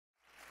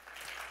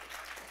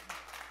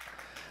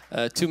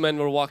Two men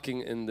were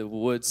walking in the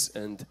woods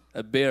and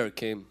a bear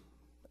came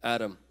at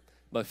them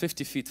about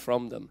 50 feet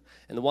from them.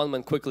 And the one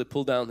man quickly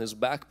pulled down his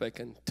backpack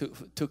and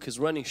took his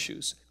running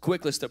shoes.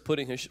 Quickly started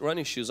putting his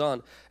running shoes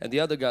on. And the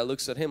other guy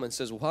looks at him and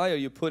says, "Why are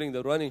you putting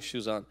the running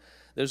shoes on?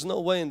 There's no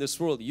way in this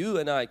world you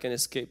and I can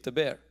escape the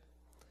bear."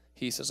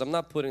 He says, "I'm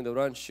not putting the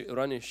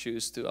running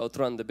shoes to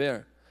outrun the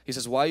bear." He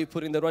says, "Why are you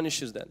putting the running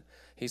shoes then?"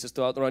 He says,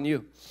 "To outrun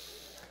you."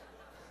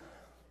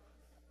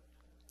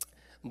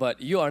 But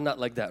you are not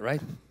like that,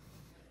 right?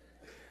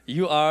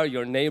 You are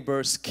your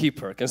neighbor's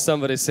keeper. Can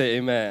somebody say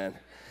amen?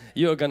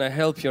 You're going to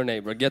help your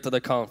neighbor get to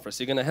the conference.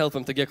 You're going to help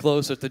him to get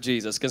closer to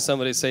Jesus. Can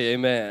somebody say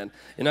amen?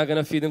 You're not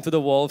going to feed him to the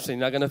wolves, and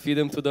you're not going to feed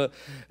him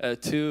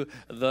to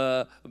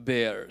the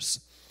bears.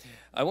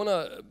 I want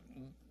to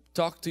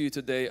talk to you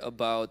today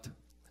about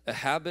a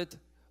habit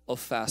of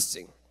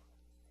fasting.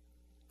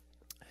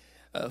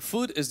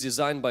 Food is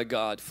designed by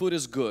God. Food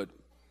is good.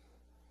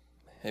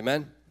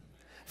 Amen.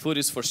 Food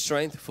is for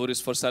strength, food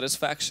is for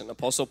satisfaction.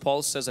 Apostle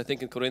Paul says, I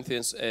think in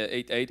Corinthians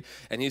 8:8,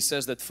 and he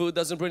says that food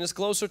doesn't bring us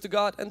closer to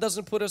God and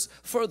doesn't put us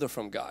further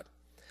from God.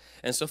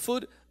 And so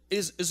food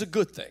is a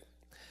good thing.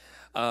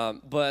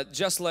 But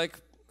just like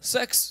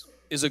sex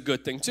is a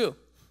good thing too.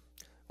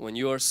 When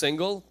you are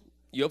single,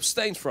 you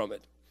abstain from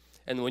it.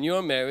 And when you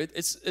are married,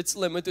 it's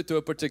limited to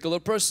a particular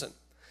person.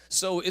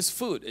 So is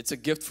food. It's a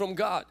gift from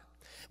God.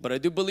 But I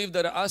do believe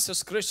that us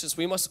as Christians,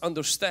 we must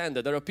understand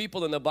that there are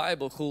people in the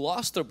Bible who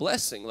lost their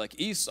blessing, like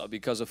Esau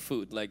because of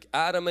food, like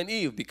Adam and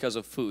Eve because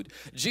of food.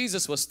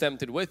 Jesus was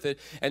tempted with it,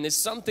 and it's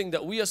something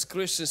that we as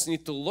Christians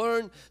need to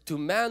learn to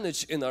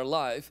manage in our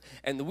life.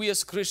 And we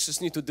as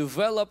Christians need to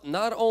develop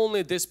not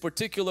only this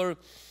particular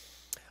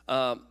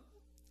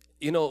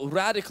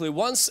radically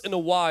once in a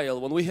while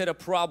when we hit a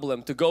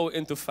problem to go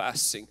into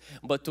fasting,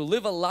 but to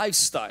live a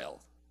lifestyle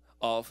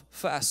of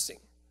fasting.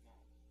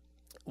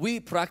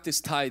 We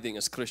practice tithing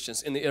as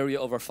Christians in the area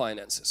of our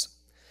finances.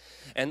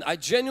 And I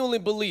genuinely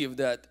believe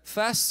that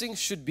fasting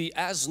should be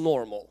as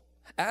normal,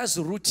 as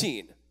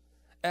routine,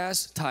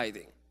 as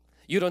tithing.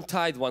 You don't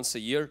tithe once a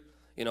year.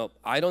 You know,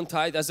 I don't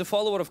tithe. As a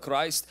follower of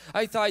Christ,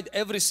 I tithe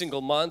every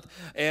single month,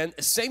 and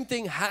same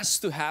thing has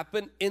to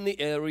happen in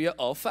the area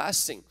of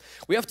fasting.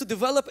 We have to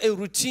develop a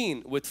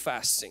routine with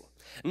fasting.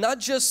 Not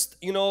just,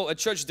 a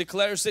church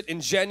declares it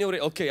in January,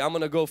 okay, I'm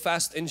gonna go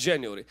fast in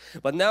January.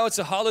 But now it's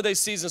a holiday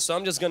season, so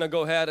I'm just gonna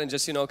go ahead and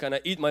just, kind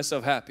of eat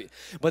myself happy.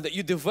 But that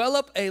you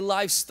develop a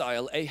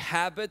lifestyle, a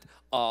habit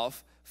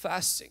of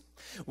fasting.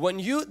 When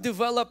you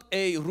develop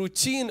a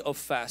routine of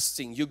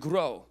fasting, you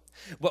grow.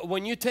 But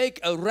when you take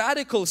a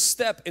radical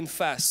step in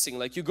fasting,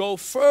 like you go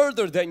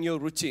further than your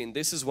routine,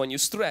 this is when you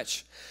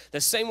stretch. The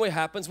same way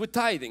happens with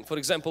tithing. For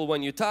example,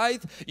 when you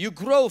tithe, you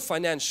grow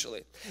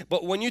financially.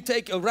 But when you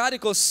take a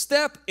radical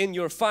step in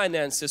your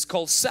finances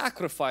called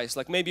sacrifice,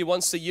 like maybe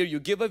once a year you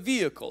give a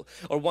vehicle,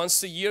 or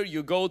once a year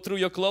you go through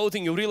your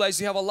clothing, you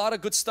realize you have a lot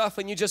of good stuff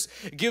and you just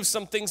give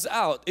some things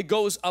out. It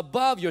goes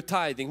above your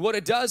tithing. What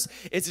it does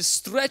is it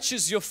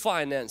stretches your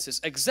finances.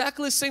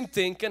 Exactly the same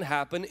thing can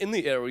happen in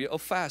the area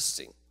of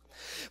fasting.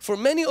 For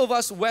many of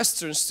us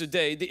Westerns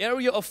today, the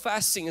area of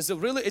fasting is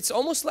it's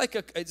almost like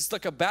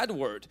a bad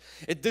word.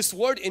 This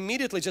word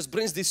immediately just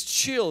brings these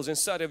chills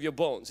inside of your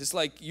bones. It's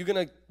like you're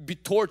gonna be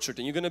tortured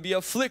and you're gonna be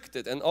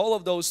afflicted and all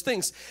of those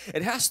things.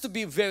 It has to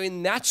be very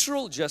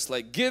natural, just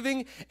like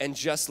giving and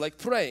just like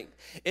praying.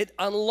 It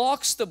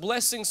unlocks the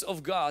blessings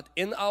of God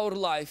in our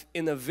life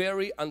in a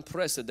very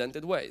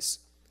unprecedented ways.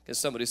 Can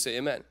somebody say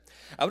amen?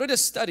 I read a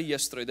study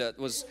yesterday that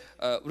was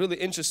really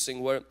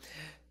interesting, where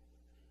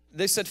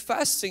they said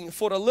fasting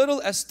for as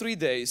little as 3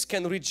 days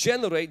can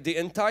regenerate the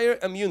entire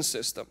immune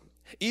system,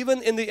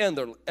 even in the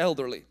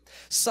elderly.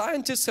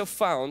 Scientists have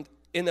found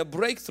in a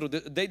breakthrough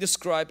that they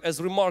describe as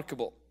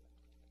remarkable.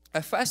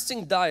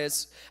 Fasting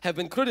diets have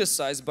been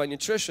criticized by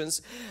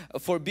nutritionists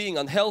for being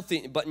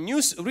unhealthy, but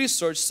new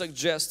research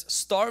suggests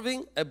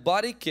starving the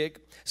body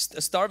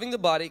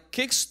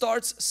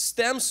kickstarts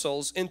stem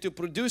cells into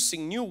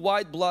producing new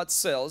white blood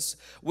cells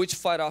which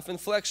fight off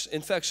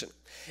infection.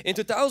 In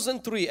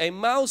 2003, a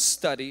mouse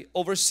study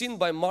overseen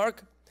by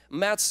Mark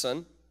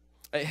Matson,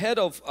 a head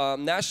of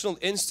National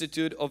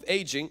Institute of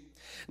Aging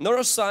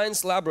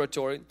Neuroscience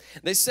Laboratory,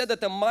 they said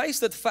that the mice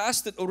that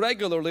fasted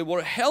regularly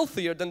were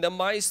healthier than the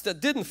mice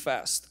that didn't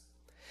fast.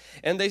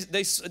 And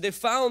they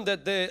found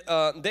that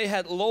they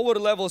had lower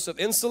levels of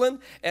insulin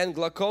and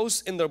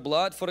glucose in their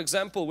blood, for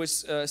example,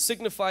 which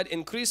signified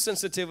increased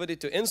sensitivity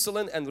to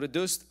insulin and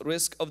reduced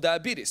risk of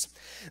diabetes.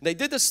 They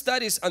did the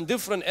studies on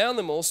different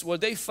animals where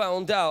they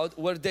found out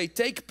where they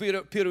take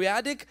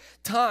periodic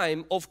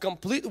time of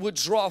complete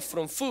withdrawal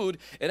from food.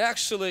 It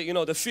actually,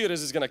 the fear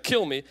is it's gonna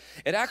kill me.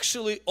 It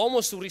actually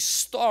almost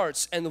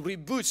restarts and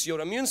reboots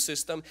your immune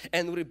system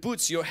and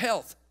reboots your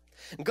health.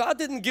 God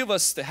didn't give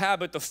us the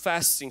habit of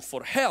fasting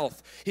for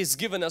health. He's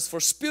given us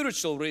for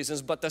spiritual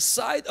reasons, but the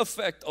side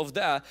effect of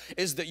that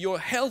is that your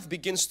health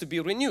begins to be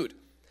renewed.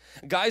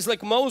 Guys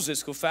like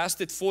Moses, who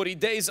fasted 40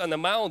 days on a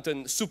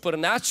mountain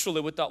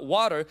supernaturally without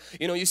water,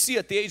 you see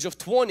at the age of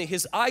 20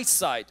 his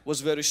eyesight was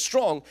very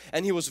strong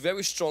and he was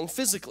very strong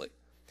physically.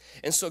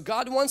 And so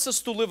God wants us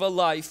to live a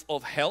life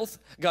of health.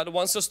 God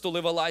wants us to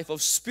live a life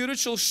of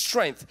spiritual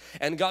strength.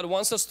 And God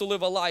wants us to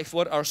live a life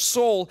where our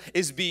soul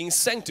is being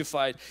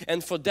sanctified.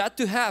 And for that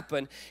to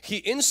happen, He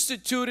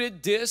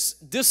instituted this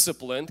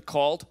discipline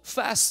called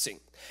fasting.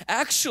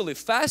 Actually,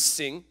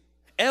 fasting,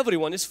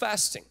 everyone is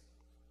fasting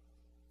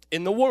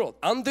in the world,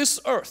 on this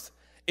earth.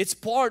 It's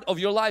part of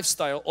your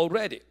lifestyle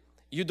already.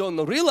 You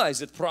don't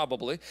realize it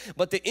probably,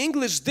 but the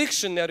English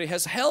dictionary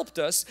has helped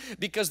us,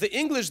 because the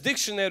English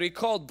dictionary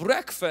called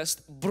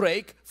breakfast,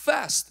 break,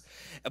 fast.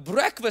 A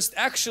breakfast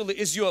actually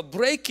is you are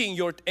breaking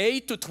your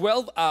 8 to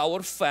 12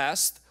 hour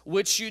fast,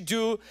 which you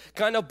do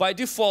kind of by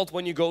default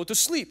when you go to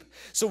sleep.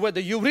 So whether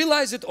you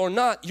realize it or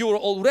not, you are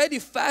already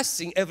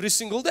fasting every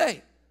single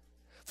day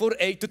for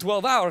 8 to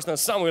 12 hours. Now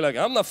some are like,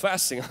 I'm not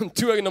fasting, I'm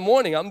 2 in the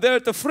morning, I'm there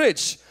at the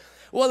fridge.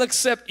 Well,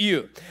 except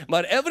you,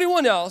 but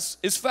everyone else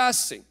is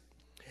fasting.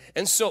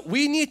 And so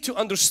we need to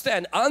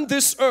understand, on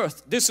this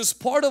earth, this is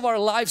part of our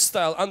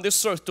lifestyle on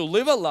this earth, to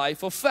live a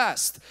life of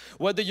fast.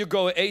 Whether you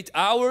go 8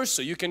 hours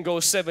or you can go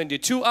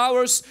 72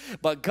 hours.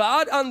 But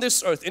God on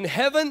this earth, in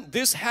heaven,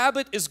 this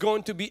habit is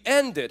going to be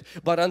ended.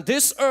 But on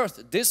this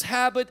earth, this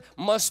habit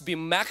must be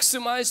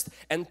maximized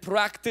and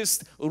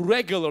practiced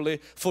regularly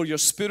for your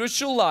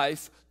spiritual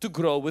life to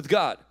grow with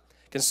God.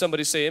 Can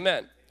somebody say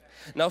amen?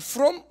 Now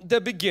from the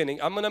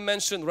beginning, I'm going to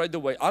mention right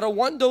away, I don't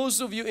want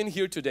those of you in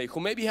here today who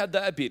maybe have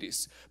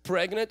diabetes,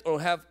 pregnant,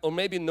 or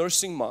maybe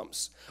nursing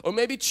moms, or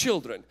maybe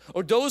children,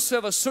 or those who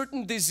have a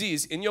certain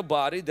disease in your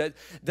body that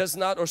does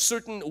not, or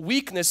certain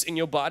weakness in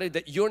your body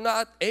that you're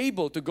not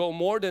able to go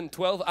more than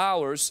 12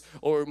 hours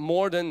or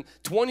more than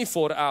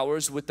 24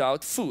 hours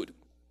without food.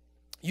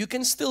 You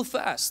can still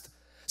fast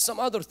some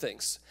other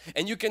things,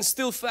 and you can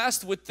still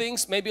fast with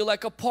things maybe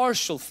like a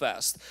partial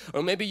fast,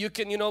 or maybe you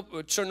can, you know,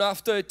 turn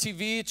off the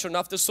TV, turn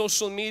off the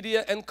social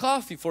media and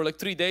coffee for like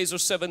 3 days or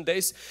 7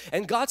 days,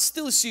 and God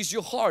still sees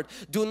your heart.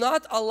 Do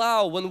not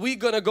allow, when we're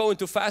gonna go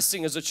into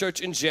fasting as a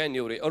church in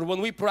January, or when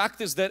we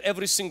practice that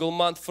every single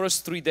month,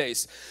 first 3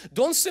 days,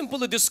 don't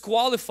simply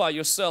disqualify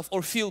yourself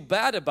or feel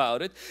bad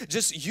about it.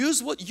 Just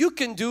use what you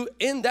can do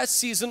in that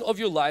season of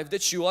your life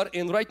that you are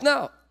in right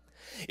now.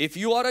 If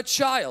you are a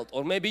child,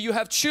 or maybe you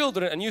have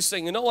children and you're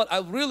saying, you know what, I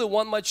really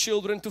want my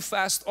children to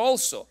fast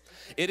also.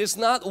 It is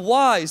not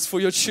wise for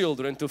your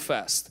children to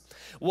fast.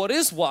 What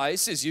is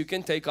wise is you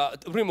can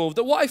remove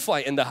the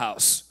Wi-Fi in the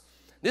house.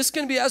 This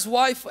can be as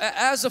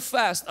a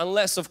fast,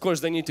 unless of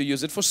course they need to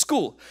use it for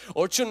school,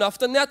 or turn off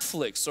the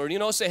Netflix, or, you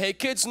know, say, hey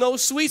kids, no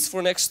sweets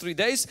for next 3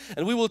 days,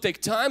 and we will take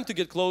time to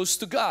get close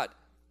to God.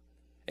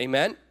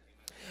 Amen.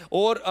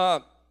 Or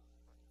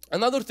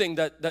another thing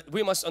that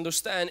we must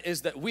understand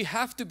is that we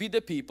have to be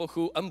the people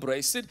who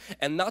embrace it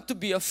and not to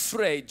be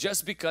afraid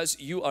just because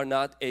you are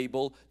not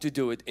able to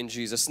do it in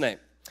Jesus' name.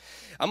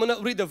 I'm going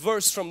to read a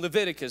verse from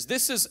Leviticus.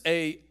 This is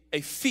a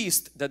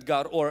feast that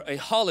God, or a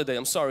holiday,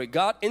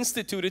 God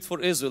instituted for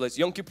Israelites,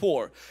 Yom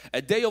Kippur,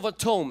 a day of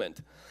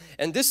atonement.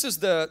 And this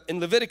is in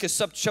Leviticus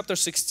chapter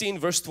 16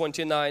 verse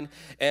 29,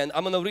 and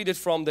I'm going to read it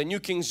from the New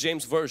King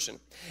James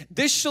Version.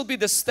 This shall be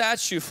the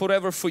statute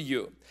forever for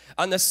you.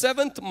 On the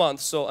 7th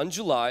month, so on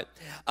July,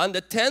 on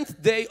the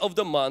 10th day of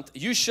the month,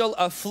 you shall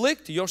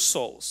afflict your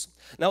souls.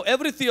 Now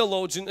every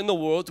theologian in the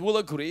world will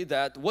agree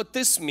that what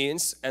this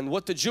means, and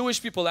what the Jewish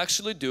people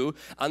actually do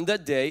on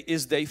that day,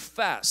 is they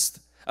fast.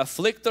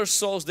 Afflict their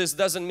souls. This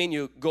doesn't mean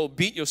you go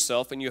beat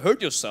yourself and you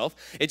hurt yourself.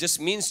 It just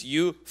means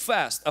you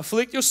fast.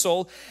 Afflict your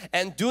soul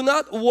and do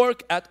not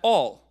work at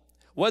all,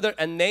 whether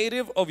a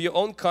native of your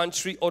own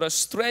country or a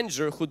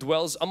stranger who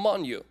dwells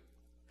among you.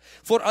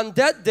 For on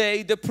that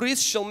day the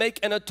priest shall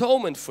make an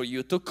atonement for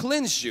you to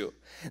cleanse you,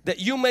 that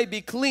you may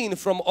be clean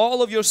from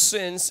all of your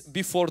sins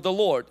before the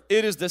Lord.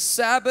 It is the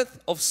Sabbath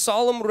of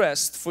solemn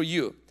rest for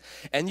you,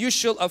 and you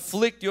shall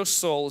afflict your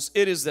souls.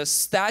 It is the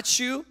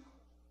statute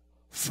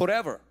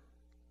forever.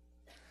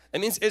 It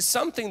means it's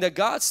something that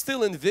God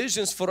still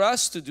envisions for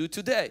us to do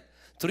today.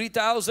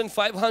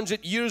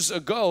 3,500 years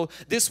ago,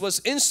 this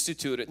was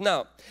instituted.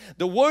 Now,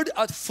 the word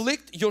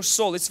afflict your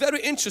soul, it's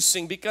very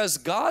interesting because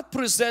God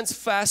presents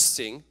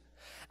fasting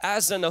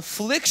as an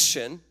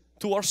affliction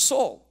to our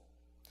soul.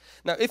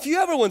 Now, if you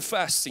ever went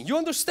fasting, you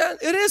understand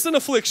it is an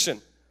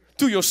affliction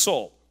to your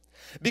soul,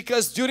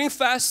 because during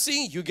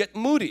fasting you get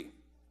moody,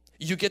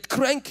 you get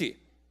cranky.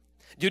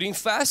 During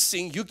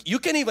fasting you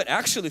can even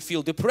actually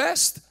feel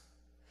depressed.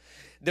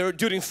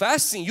 During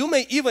fasting you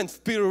may even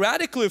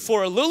periodically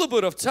for a little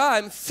bit of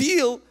time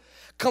feel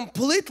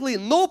completely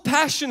no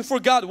passion for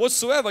God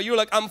whatsoever. You're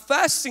like, I'm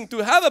fasting to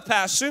have a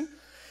passion,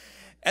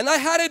 and I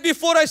had it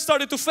before I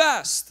started to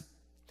fast.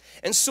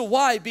 And so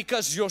why?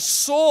 Because your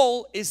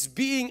soul is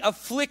being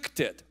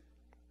afflicted.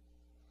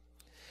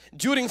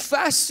 During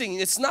fasting,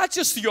 it's not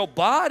just your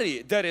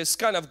body that is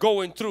kind of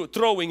going through,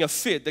 throwing a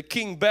fit, the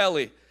king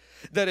belly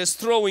that is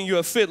throwing you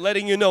a fit,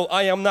 letting you know,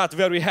 I am not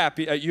very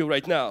happy at you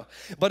right now.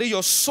 But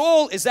your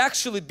soul is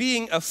actually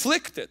being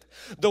afflicted.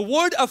 The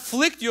word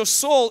afflict your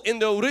soul in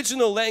the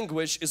original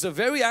language is a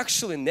very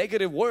actually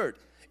negative word.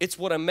 It's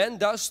what a man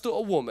does to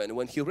a woman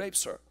when he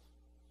rapes her.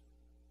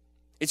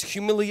 It's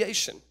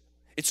humiliation.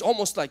 It's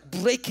almost like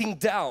breaking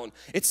down.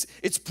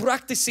 It's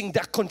practicing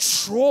that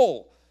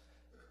control.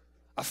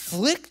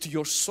 Afflict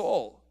your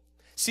soul.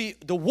 See,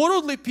 the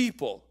worldly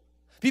people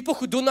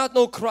who do not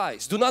know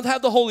Christ, do not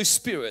have the Holy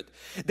Spirit,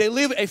 they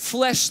live a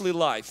fleshly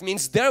life.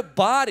 Means their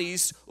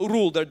bodies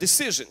rule their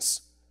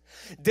decisions.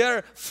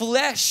 Their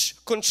flesh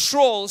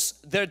controls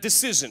their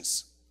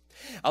decisions.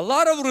 A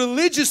lot of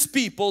religious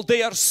people,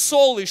 they are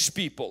soulish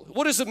people.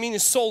 What does it mean, a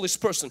soulish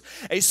person?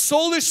 A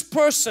soulish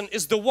person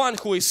is the one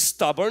who is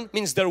stubborn,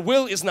 means their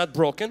will is not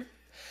broken.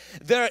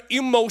 They're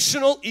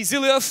emotional,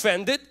 easily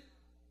offended,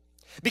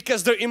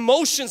 because their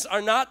emotions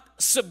are not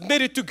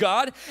submitted to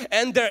God,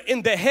 and they're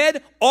in the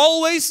head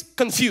always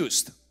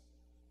confused.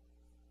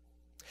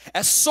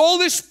 A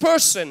soulish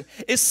person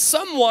is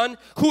someone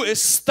who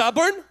is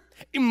stubborn,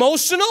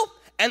 emotional,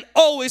 and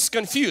always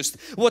confused.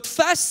 What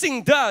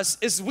fasting does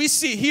is, we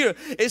see here,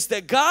 is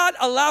that God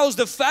allows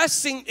the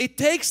fasting, it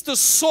takes the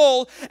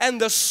soul, and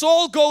the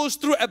soul goes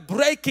through a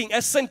breaking,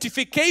 a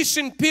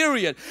sanctification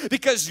period,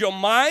 because your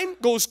mind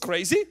goes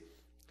crazy,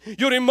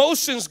 your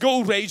emotions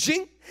go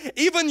raging,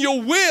 even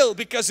your will,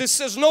 because it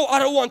says no, I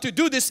don't want to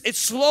do this, it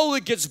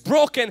slowly gets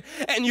broken,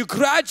 and you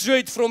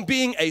graduate from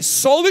being a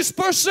soulish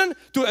person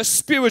to a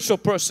spiritual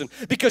person,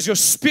 because your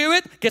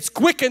spirit gets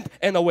quickened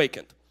and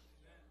awakened.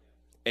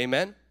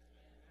 Amen.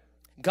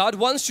 God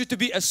wants you to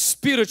be a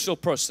spiritual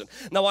person.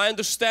 Now I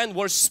understand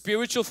word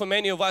spiritual for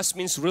many of us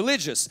means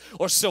religious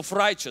or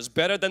self-righteous,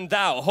 better than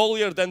thou,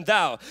 holier than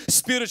thou.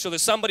 Spiritual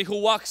is somebody who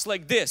walks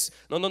like this.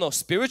 No.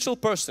 Spiritual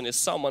person is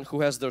someone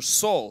who has their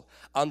soul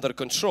under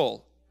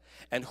control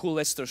and who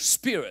lets their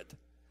spirit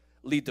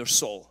lead their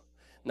soul,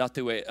 not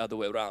the other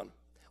way around.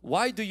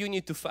 Why do you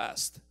need to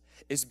fast?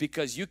 It's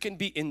because you can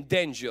be in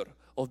danger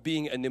of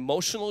being an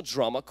emotional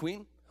drama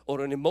queen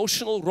or an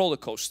emotional roller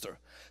coaster.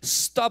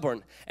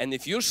 Stubborn, and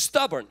if you're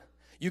stubborn,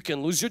 you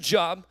can lose your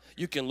job,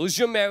 you can lose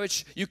your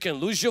marriage, you can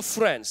lose your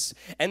friends,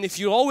 and if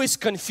you're always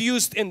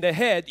confused in the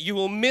head, you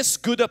will miss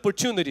good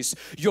opportunities.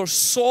 Your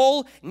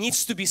soul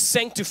needs to be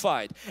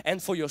sanctified,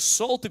 and for your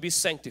soul to be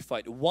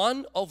sanctified,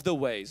 one of the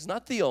ways,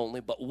 not the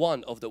only, but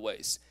one of the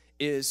ways,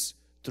 is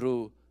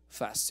through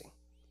fasting.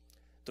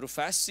 Through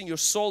fasting, your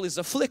soul is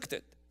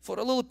afflicted for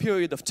a little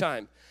period of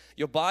time.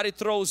 Your body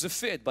throws a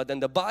fit, but then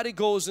the body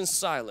goes in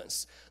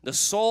silence. The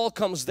soul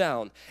comes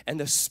down, and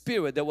the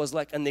spirit that was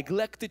like a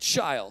neglected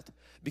child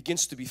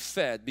begins to be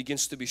fed,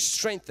 begins to be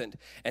strengthened,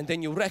 and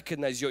then you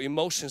recognize your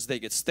emotions, they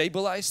get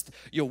stabilized,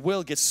 your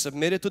will gets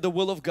submitted to the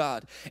will of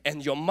God,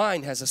 and your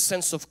mind has a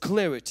sense of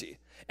clarity,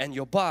 and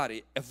your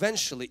body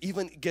eventually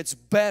even gets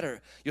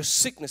better. Your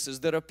sicknesses,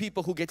 there are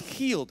people who get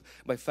healed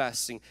by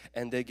fasting,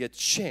 and they get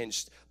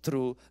changed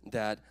through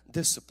that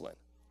discipline.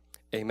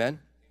 Amen.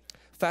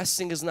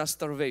 Fasting is not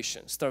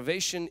starvation.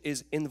 Starvation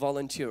is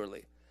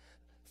involuntarily.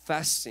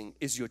 Fasting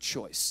is your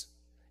choice.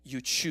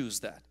 You choose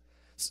that.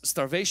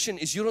 Starvation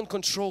is you don't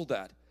control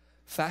that.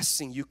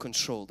 Fasting, you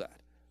control that.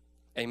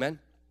 Amen.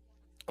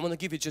 I'm going to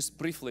give you just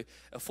briefly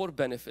 4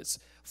 benefits,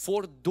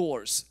 4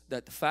 doors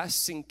that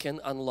fasting can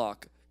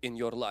unlock in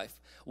your life.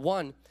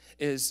 One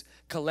is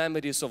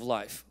calamities of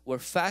life, where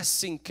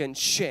fasting can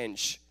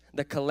change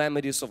the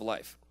calamities of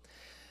life.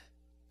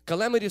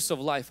 Calamities of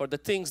life are the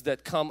things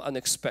that come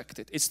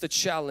unexpected. It's the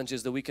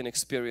challenges that we can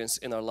experience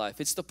in our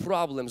life. It's the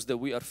problems that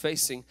we are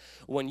facing.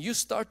 When you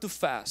start to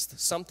fast,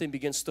 something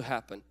begins to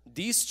happen.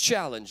 These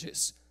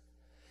challenges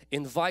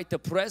invite the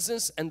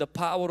presence and the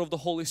power of the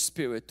Holy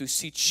Spirit to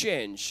see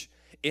change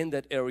in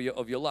that area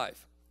of your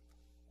life.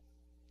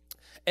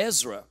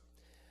 Ezra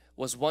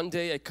was one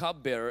day a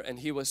cupbearer, and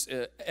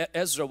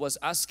Ezra was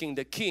asking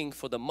the king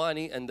for the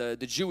money, and the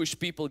Jewish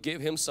people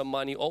gave him some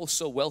money,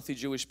 also wealthy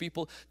Jewish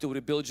people, to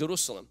rebuild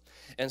Jerusalem.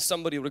 And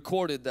somebody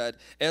recorded that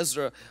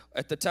Ezra,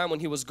 at the time when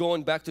he was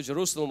going back to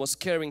Jerusalem, was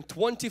carrying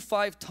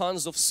 25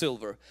 tons of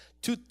silver,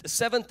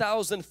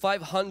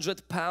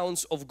 7,500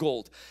 pounds of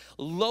gold,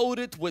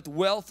 loaded with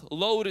wealth,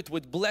 loaded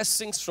with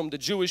blessings from the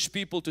Jewish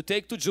people to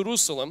take to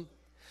Jerusalem,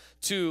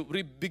 to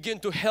begin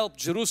to help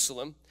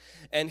Jerusalem.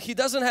 And he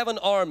doesn't have an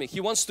army. He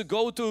wants to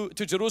go to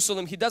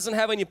Jerusalem. He doesn't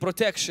have any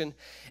protection.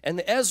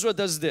 And Ezra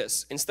does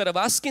this. Instead of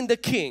asking the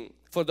king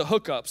for the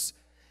hookups,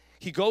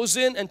 he goes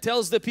in and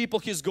tells the people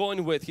he's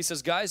going with. He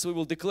says, guys, we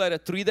will declare a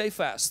 3-day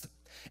fast.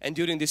 And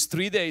during these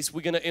 3 days,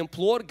 we're going to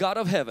implore God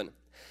of heaven,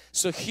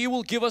 so He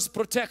will give us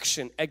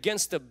protection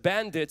against the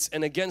bandits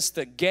and against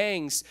the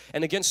gangs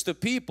and against the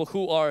people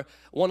who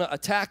want to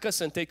attack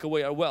us and take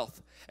away our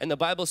wealth. And the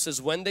Bible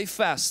says when they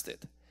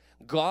fasted,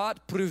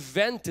 God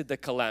prevented the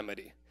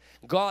calamity.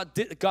 God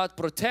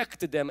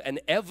protected them, and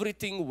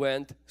everything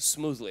went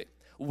smoothly.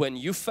 When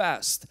you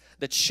fast,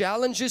 the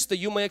challenges that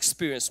you may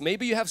experience,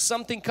 maybe you have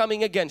something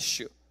coming against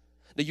you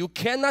that you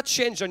cannot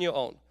change on your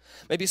own.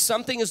 Maybe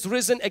something is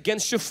risen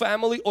against your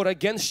family or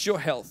against your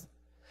health.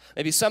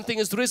 Maybe something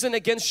is risen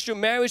against your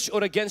marriage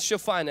or against your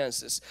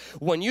finances.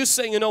 When you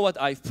say, you know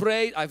what, I've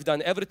prayed, I've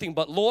done everything,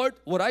 but Lord,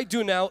 what I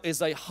do now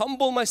is I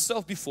humble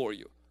myself before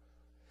you.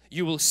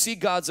 You will see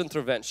God's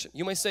intervention.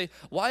 You may say,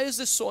 why is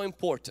this so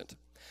important?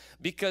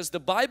 Because the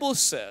Bible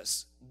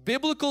says,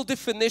 biblical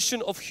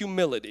definition of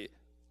humility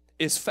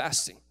is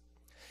fasting.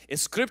 In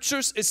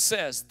scriptures it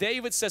says,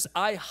 David says,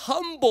 I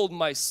humbled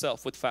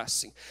myself with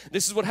fasting.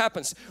 This is what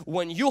happens.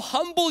 When you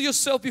humble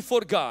yourself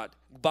before God,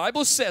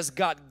 Bible says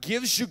God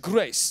gives you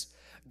grace.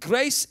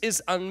 Grace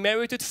is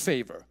unmerited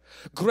favor.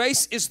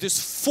 Grace is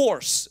this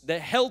force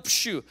that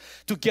helps you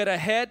to get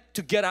ahead,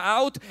 to get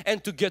out,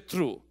 and to get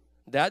through.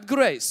 That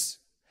grace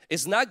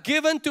is not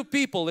given to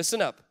people,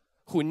 listen up,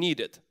 who need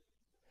it.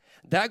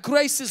 That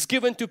grace is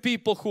given to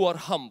people who are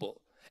humble.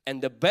 And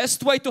the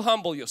best way to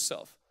humble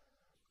yourself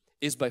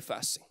is by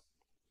fasting.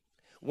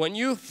 When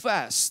you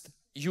fast,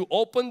 you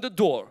open the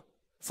door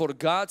for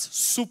God's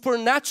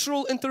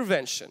supernatural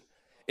intervention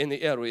in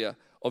the area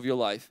of your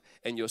life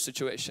and your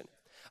situation.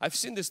 I've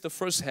seen this the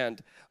first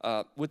hand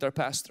with our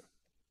pastor.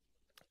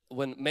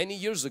 When many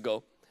years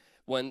ago,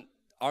 when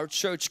our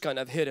church kind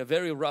of hit a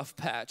very rough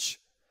patch,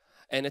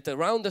 and at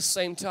around the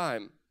same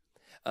time,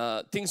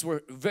 things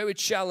were very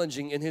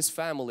challenging in his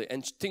family,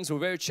 and things were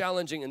very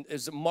challenging in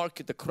his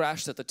market that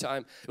crashed at the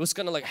time. It was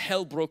kind of like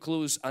hell broke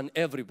loose on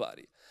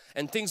everybody.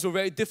 And things were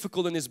very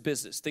difficult in his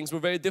business. Things were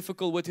very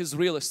difficult with his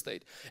real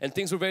estate. And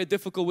things were very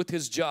difficult with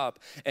his job.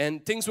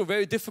 And things were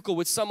very difficult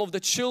with some of the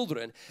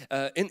children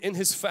in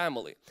his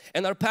family.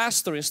 And our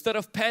pastor, instead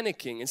of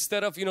panicking,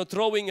 instead of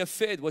throwing a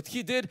fit, what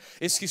he did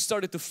is he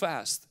started to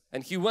fast.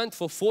 And he went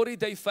for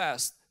 40-day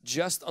fast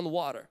just on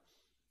water.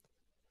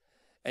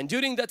 And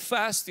during that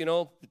fast,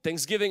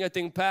 Thanksgiving I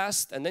think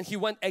passed, and then he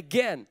went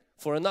again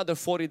for another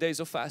 40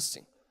 days of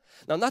fasting.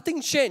 Now nothing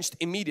changed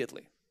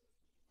immediately.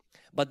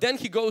 But then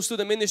he goes to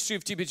the ministry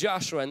of TB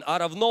Joshua, and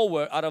out of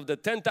nowhere, out of the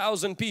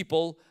 10,000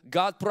 people,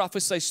 God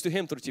prophesies to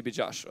him through TB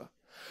Joshua.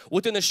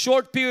 Within a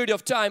short period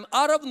of time,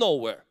 out of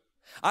nowhere,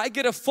 I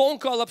get a phone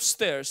call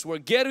upstairs where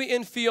Gary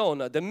and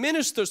Fiona, the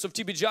ministers of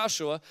TB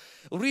Joshua,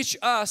 reach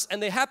us,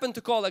 and they happen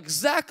to call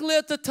exactly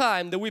at the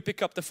time that we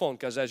pick up the phone,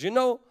 because as you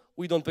know,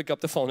 we don't pick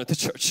up the phone at the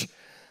church.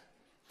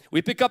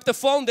 We pick up the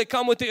phone, they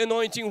come with the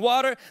anointing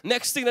water.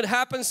 Next thing that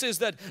happens is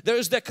that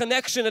there's that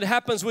connection that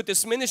happens with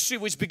this ministry,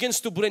 which begins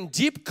to bring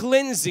deep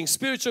cleansing,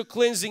 spiritual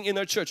cleansing in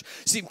our church.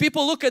 See,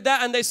 people look at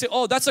that and they say,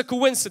 oh, that's a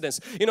coincidence.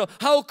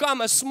 How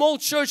come a small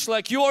church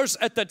like yours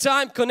at the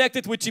time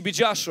connected with TB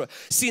Joshua?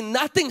 See,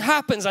 nothing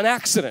happens on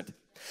accident.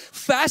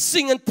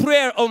 Fasting and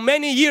prayer of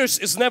many years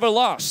is never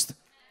lost.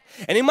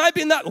 And it might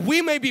be not,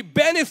 we may be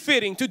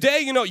benefiting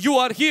today, you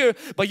are here,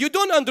 but you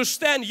don't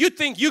understand. You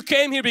think you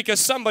came here because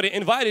somebody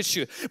invited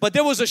you. But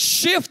there was a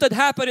shift that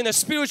happened in the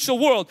spiritual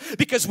world,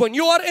 because when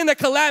you are in a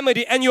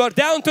calamity and you are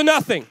down to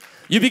nothing,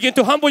 you begin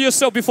to humble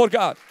yourself before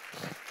God.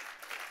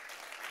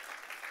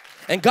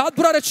 And God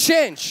brought a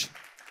change.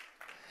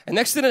 And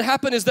next thing that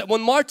happened is that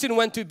when Martin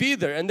went to be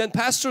there, and then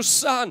pastor's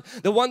son,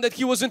 the one that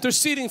he was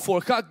interceding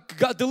for,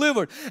 got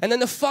delivered, and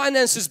then the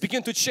finances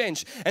begin to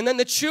change, and then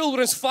the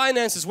children's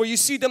finances, where you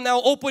see them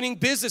now opening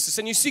businesses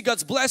and you see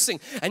God's blessing,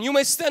 and you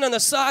may stand on the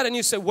side and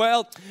you say,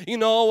 well,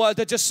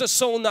 they're just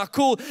so not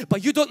cool.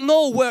 But you don't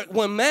know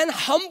when man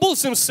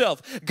humbles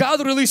himself,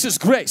 God releases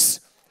grace.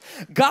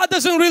 God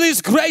doesn't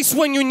release grace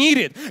when you need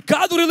it.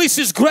 God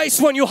releases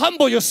grace when you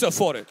humble yourself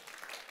for it.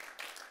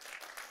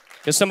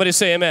 Can somebody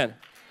say amen?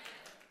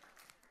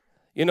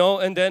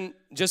 And then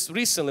just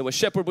recently when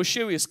Shepherd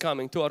Bushiri is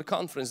coming to our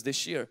conference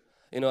this year,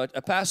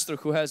 a pastor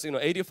who has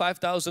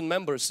 85,000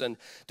 members, and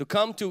to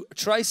come to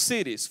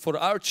Tri-Cities for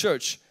our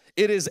church,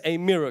 it is a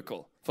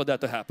miracle for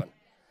that to happen.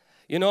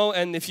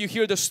 And if you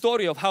hear the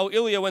story of how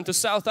Ilya went to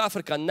South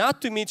Africa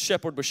not to meet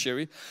Shepherd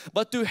Bushiri,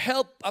 but to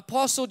help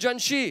Apostle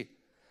Janshi,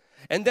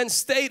 and then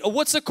stayed,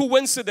 what's a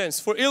coincidence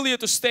for Ilya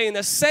to stay in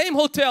the same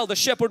hotel the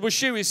Shepherd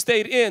Bushiri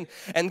stayed in,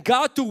 and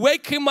God to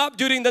wake him up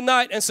during the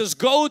night and says,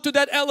 go to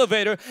that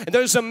elevator and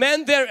there's a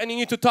man there and you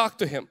need to talk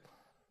to him.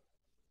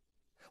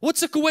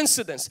 What's a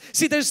coincidence?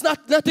 See, there's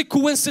nothing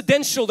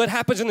coincidental that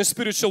happens in the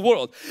spiritual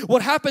world.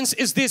 What happens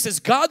is this, is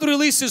God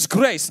releases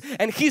grace,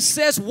 and He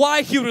says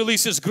why He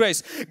releases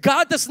grace.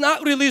 God does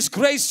not release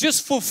grace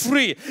just for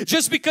free,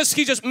 just because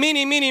He just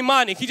mini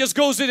money. He just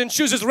goes in and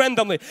chooses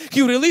randomly.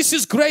 He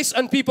releases grace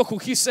on people who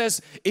He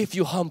says, if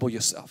you humble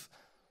yourself.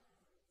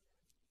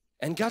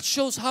 And God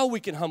shows how we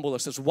can humble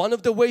ourselves. One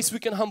of the ways we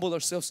can humble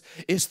ourselves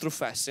is through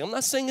fasting. I'm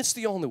not saying it's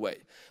the only way,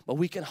 but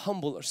we can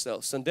humble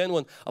ourselves. And then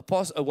when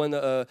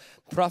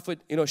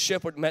prophet,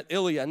 shepherd met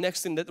Ilya,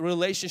 next in that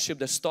relationship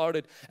that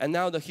started, and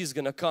now that he's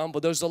going to come,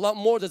 but there's a lot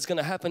more that's going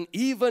to happen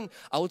even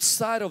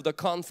outside of the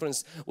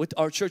conference with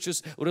our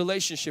church's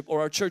relationship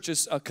or our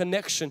church's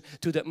connection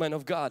to that man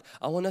of God.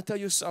 I want to tell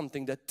you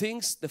something, that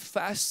the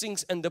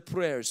fastings and the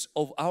prayers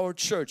of our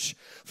church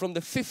from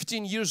the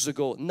 15 years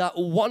ago,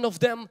 not one of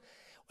them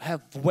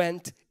have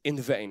went in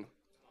vain.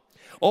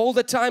 All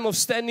the time of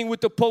standing with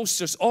the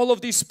posters, all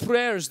of these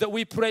prayers that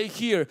we pray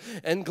here,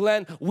 and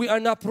Glenn, we are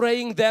not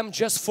praying them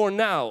just for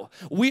now.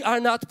 We are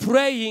not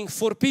praying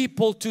for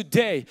people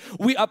today.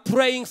 We are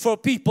praying for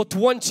people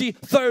 20,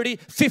 30,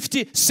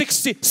 50,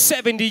 60,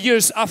 70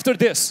 years after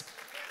this.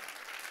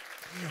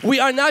 We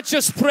are not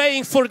just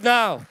praying for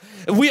now.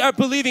 We are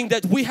believing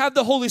that we have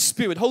the Holy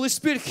Spirit. Holy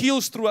Spirit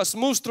heals through us,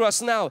 moves through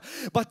us now.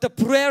 But the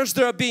prayers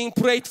that are being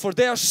prayed for,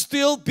 they are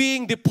still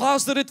being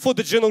deposited for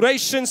the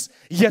generations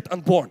yet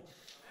unborn.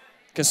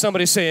 Can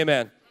somebody say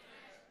amen?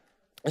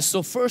 And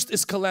so first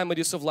is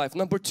calamities of life.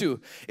 Number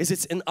two is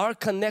it's in our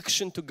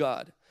connection to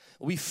God.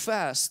 We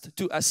fast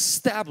to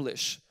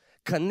establish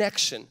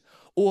connection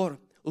or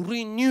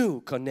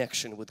renew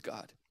connection with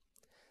God.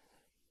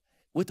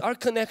 With our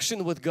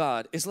connection with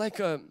God, it's like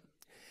your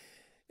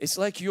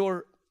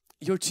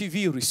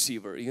TV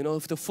receiver. You know,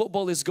 if the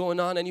football is going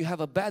on and you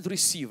have a bad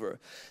receiver,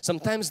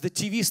 sometimes the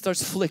TV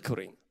starts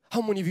flickering.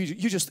 How many of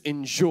you just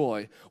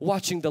enjoy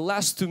watching the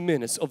last 2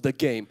 minutes of the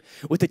game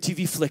with the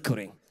TV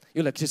flickering?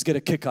 You like just get a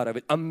kick out of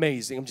it.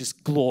 Amazing. I'm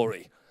just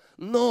glory.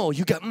 No,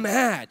 you get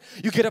mad.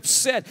 You get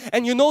upset.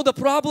 And you know the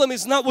problem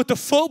is not with the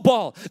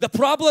football. The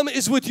problem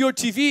is with your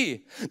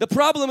TV. The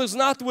problem is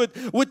not with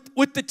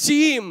the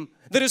team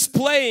that is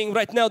playing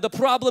right now. The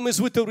problem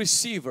is with the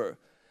receiver.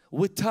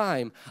 With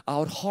time,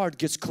 our heart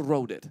gets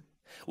corroded.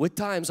 With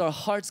times, our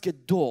hearts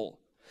get dull.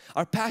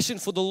 Our passion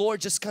for the Lord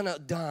just kind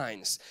of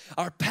dies.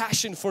 Our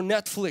passion for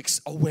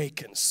Netflix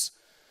awakens.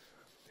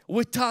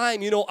 With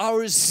time, you know,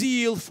 our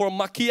zeal for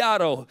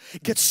macchiato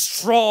gets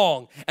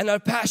strong and our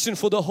passion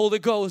for the Holy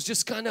Ghost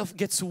just kind of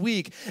gets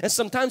weak. And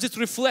sometimes it's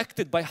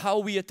reflected by how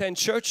we attend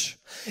church.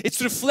 It's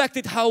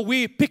reflected how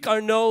we pick our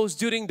nose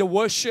during the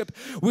worship.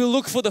 We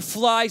look for the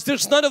flies.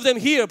 There's none of them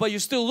here, but you're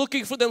still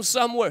looking for them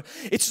somewhere.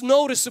 It's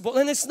noticeable,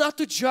 and it's not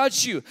to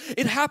judge you.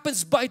 It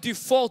happens by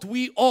default.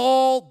 We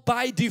all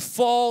by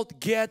default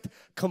get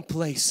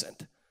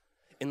complacent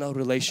in our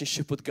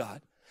relationship with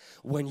God.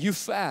 When you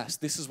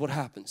fast, this is what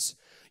happens.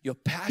 Your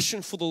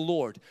passion for the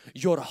Lord,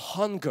 your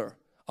hunger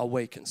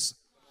awakens.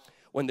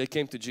 When they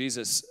came to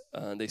Jesus,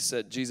 they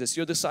said, Jesus,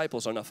 your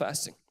disciples are not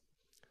fasting.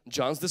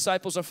 John's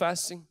disciples are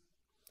fasting.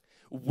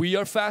 We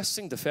are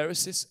fasting, the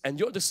Pharisees, and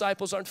your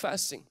disciples aren't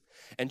fasting.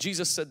 And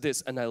Jesus said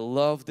this, and I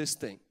love this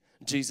thing.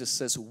 Jesus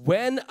says,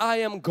 when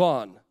I am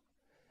gone,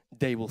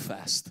 they will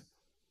fast.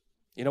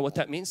 You know what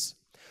that means?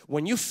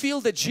 When you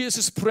feel that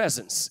Jesus'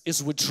 presence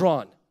is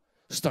withdrawn,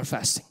 start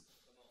fasting.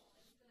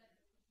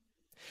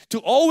 To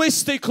always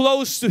stay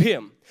close to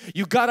Him,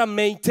 you gotta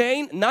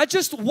maintain, not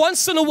just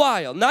once in a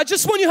while, not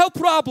just when you have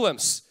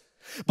problems,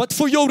 but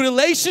for your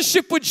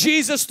relationship with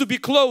Jesus to be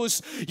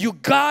close, you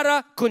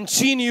gotta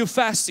continue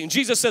fasting.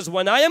 Jesus says,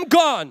 when I am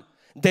gone,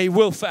 they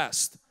will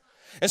fast.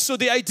 And so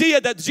the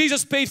idea that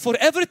Jesus paid for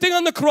everything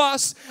on the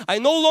cross, I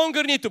no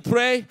longer need to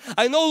pray,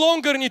 I no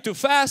longer need to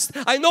fast,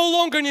 I no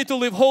longer need to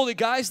live holy,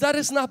 guys, that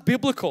is not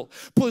biblical.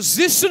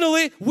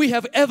 Positionally, we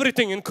have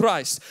everything in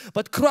Christ.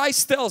 But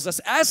Christ tells us,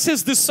 as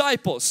His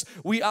disciples,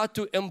 we are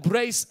to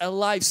embrace a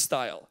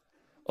lifestyle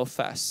of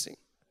fasting.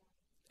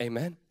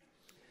 Amen.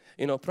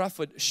 You know,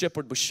 Prophet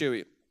Shepherd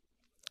Bushiri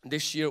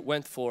this year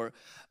went for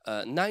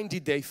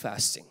 90-day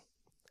fasting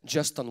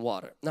just on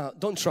water. Now,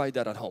 don't try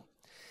that at home.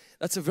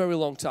 That's a very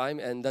long time,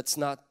 and that's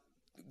not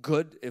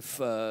good if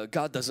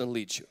God doesn't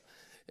lead you.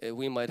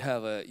 You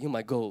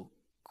might go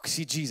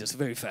see Jesus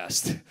very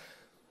fast.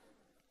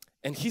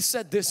 And he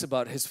said this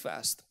about his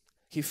fast.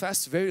 He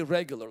fasts very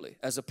regularly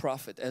as a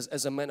prophet,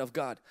 as a man of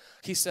God.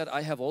 He said,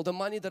 I have all the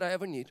money that I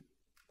ever need.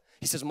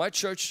 He says, my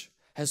church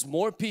has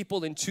more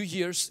people in 2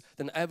 years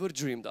than I ever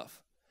dreamed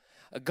of.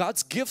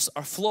 God's gifts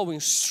are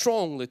flowing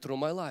strongly through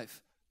my life.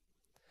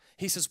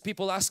 He says,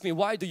 people ask me,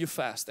 why do you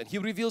fast? And he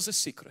reveals a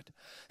secret.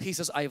 He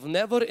says, I've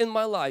never in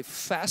my life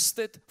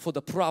fasted for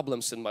the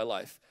problems in my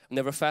life. I've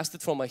never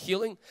fasted for my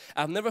healing.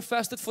 I've never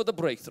fasted for the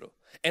breakthrough.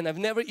 And I've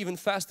never even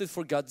fasted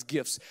for God's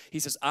gifts. He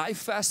says, I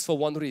fast for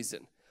one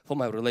reason, for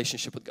my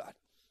relationship with God.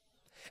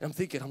 And I'm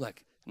thinking, I'm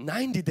like,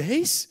 90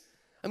 days?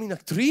 I mean,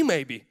 like 3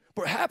 maybe,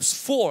 perhaps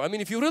 4. I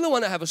mean, if you really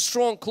want to have a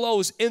strong,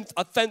 close,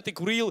 authentic,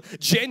 real,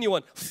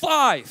 genuine,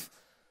 5.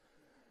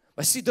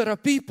 I see there are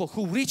people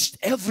who reached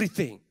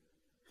everything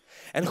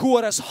and who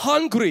are as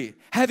hungry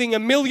having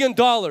 $1 million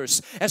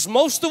as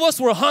most of us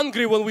were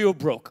hungry when we were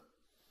broke.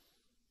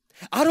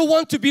 I don't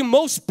want to be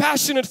most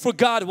passionate for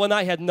God when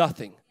I had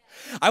nothing.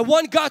 I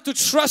want God to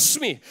trust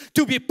me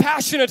to be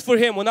passionate for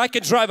Him when I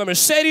can drive a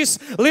Mercedes,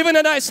 live in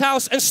a nice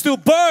house and still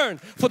burn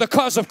for the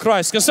cause of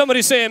Christ. Can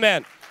somebody say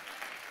amen?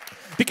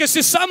 Because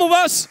see, some of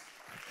us,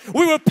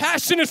 we were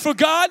passionate for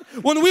God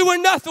when we were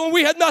nothing, when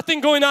we had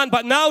nothing going on.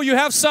 But now you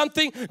have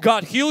something,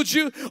 God healed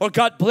you or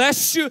God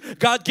blessed you,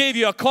 God gave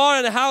you a car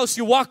and a house,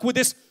 you walk with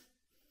this.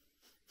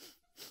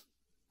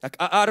 Like,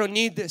 I don't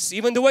need this.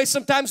 Even the way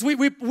sometimes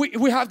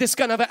we have this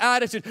kind of an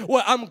attitude,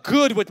 well, I'm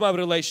good with my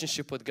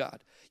relationship with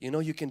God. You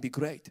know, you can be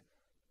great.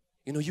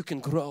 You know, you can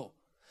grow.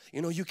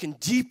 You know, you can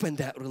deepen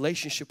that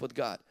relationship with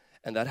God.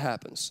 And that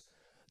happens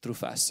through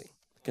fasting.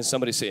 Can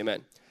somebody say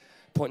amen?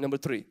 Point number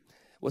 3.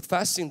 What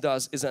fasting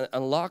does is it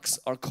unlocks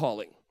our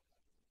calling,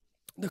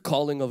 the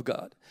calling of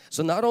God.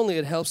 So not only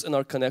it helps in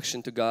our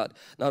connection to God,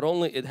 not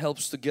only it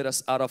helps to get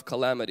us out of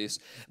calamities,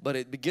 but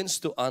it begins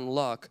to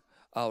unlock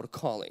our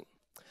calling.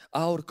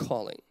 Our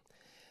calling.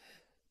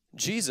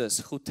 Jesus,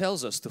 who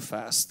tells us to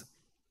fast,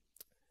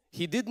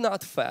 He did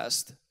not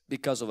fast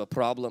because of a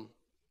problem.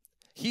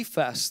 He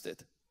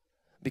fasted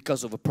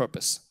because of a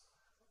purpose.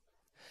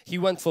 He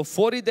went for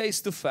 40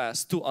 days to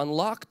fast to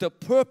unlock the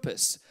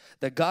purpose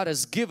that God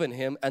has given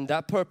Him, and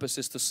that purpose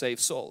is to save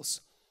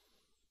souls.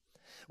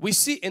 We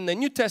see in the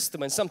New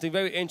Testament something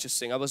very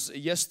interesting. I was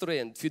yesterday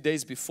and a few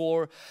days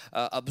before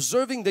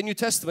observing the New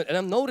Testament, and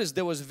I've noticed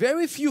there was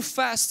very few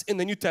fasts in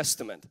the New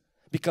Testament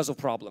because of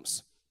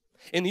problems.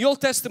 In the Old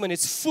Testament,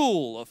 it's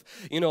full of,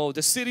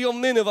 the city of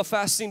Nineveh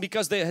fasting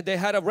because they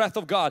had a wrath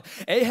of God.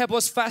 Ahab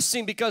was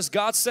fasting because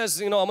God says,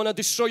 I'm going to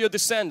destroy your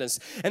descendants.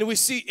 And we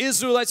see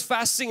Israelites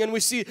fasting, and we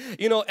see,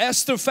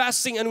 Esther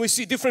fasting, and we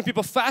see different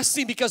people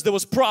fasting because there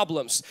was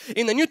problems.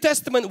 In the New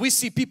Testament, we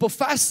see people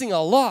fasting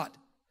a lot,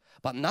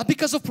 but not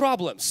because of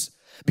problems,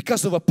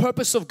 because of a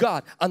purpose of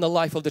God on the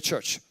life of the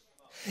church.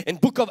 In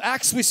book of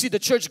Acts, we see the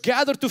church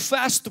gathered to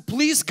fast to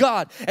please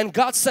God, and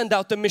God sent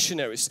out the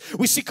missionaries.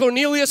 We see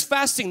Cornelius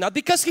fasting, not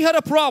because he had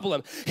a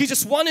problem. He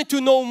just wanted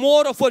to know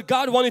more of what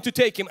God wanted to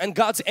take him, and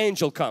God's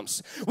angel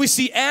comes. We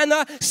see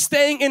Anna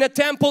staying in a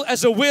temple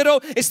as a widow.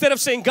 Instead of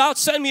saying, God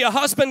send me a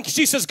husband,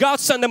 she says, God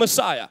send the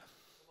Messiah.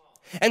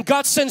 And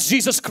God sends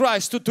Jesus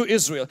Christ to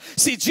Israel.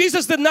 See,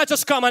 Jesus did not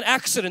just come on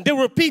accident. There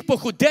were people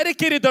who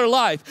dedicated their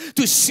life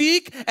to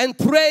seek and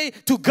pray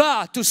to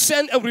God to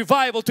send a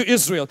revival to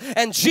Israel.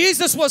 And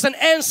Jesus was an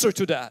answer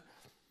to that.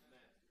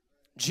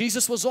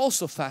 Jesus was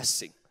also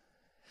fasting.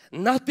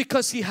 Not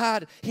because he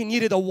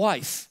needed a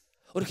wife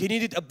or he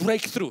needed a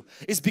breakthrough.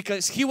 It's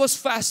because he was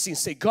fasting.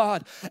 Say,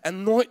 God,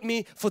 anoint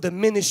me for the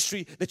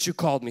ministry that you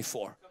called me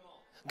for.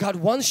 God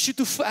wants you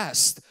to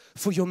fast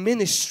for your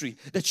ministry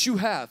that you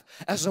have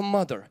as a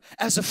mother,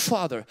 as a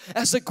father,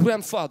 as a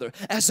grandfather,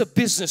 as a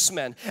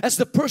businessman, as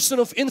the person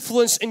of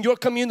influence in your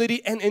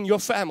community and in your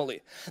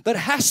family. There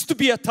has to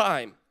be a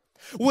time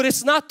where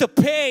it's not the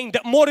pain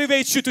that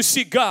motivates you to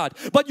seek God,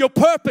 but your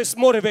purpose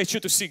motivates you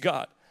to seek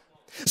God.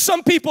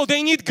 Some people,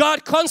 they need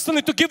God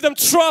constantly to give them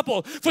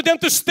trouble for them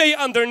to stay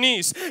on their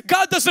knees.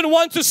 God doesn't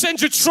want to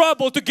send you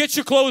trouble to get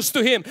you close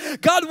to Him.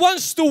 God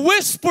wants to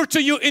whisper to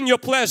you in your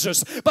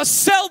pleasures, but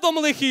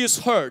seldomly He is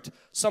heard.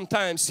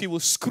 Sometimes He will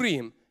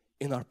scream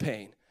in our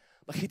pain,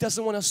 but He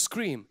doesn't want to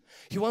scream.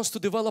 He wants to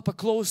develop a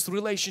close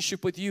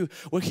relationship with you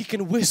where He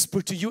can whisper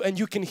to you and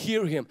you can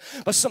hear Him.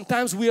 But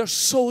sometimes we are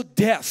so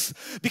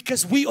deaf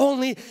because we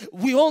only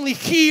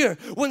hear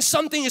when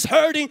something is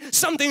hurting,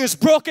 something is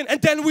broken,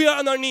 and then we are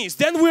on our knees.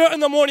 Then we are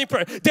in the morning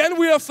prayer. Then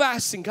we are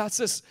fasting. God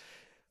says,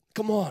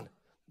 come on,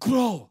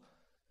 grow.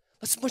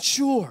 Let's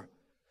mature.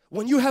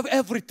 When you have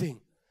everything,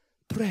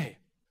 pray,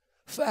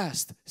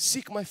 fast,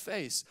 seek my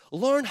face.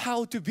 Learn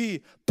how to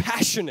be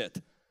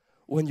passionate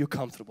when you're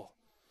comfortable.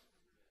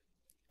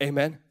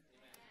 Amen.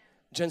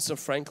 Jensen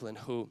Franklin,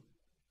 who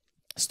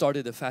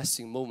started the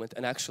fasting movement,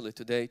 and actually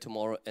today,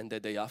 tomorrow, and the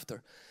day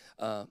after,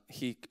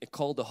 he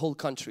called the whole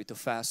country to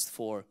fast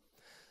for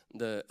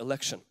the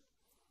election.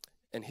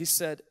 And he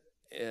said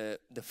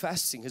the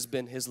fasting has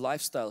been his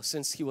lifestyle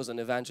since he was an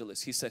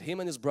evangelist. He said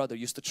him and his brother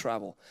used to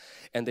travel,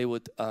 and they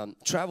would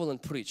travel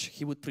and preach.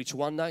 He would preach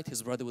one night,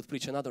 his brother would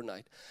preach another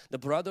night.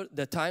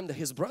 The time that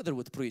his brother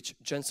would preach,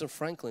 Jensen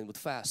Franklin would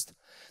fast.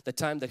 The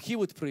time that he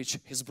would preach,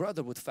 his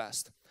brother would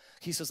fast.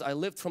 He says, I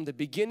lived from the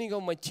beginning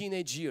of my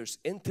teenage years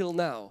until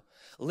now,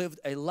 lived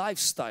a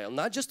lifestyle,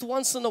 not just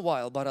once in a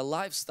while, but a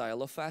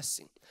lifestyle of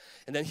fasting.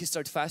 And then he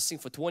started fasting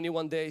for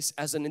 21 days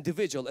as an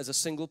individual, as a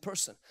single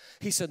person.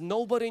 He said,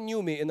 nobody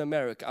knew me in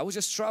America. I was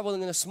just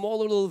traveling in a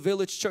smaller little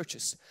village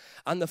churches.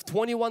 And the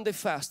 21-day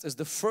fast is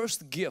the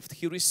first gift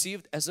he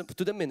received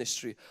to the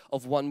ministry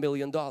of $1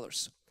 million.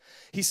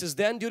 He says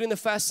then during the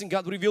fasting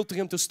God revealed to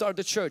him to start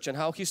the church, and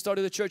how he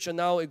started the church, and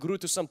now it grew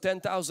to some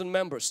 10,000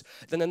 members.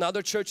 Then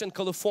another church in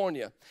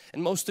California,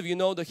 and most of you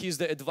know that he's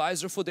the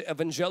advisor for the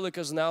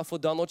evangelicals now for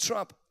Donald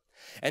Trump.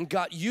 And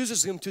God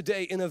uses him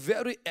today in a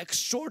very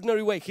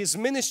extraordinary way. His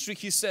ministry,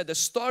 he said, that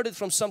started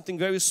from something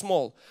very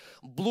small,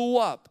 blew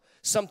up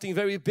something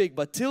very big,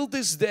 but till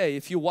this day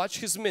if you watch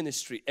his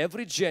ministry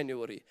every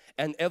January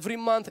and every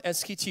month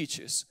as he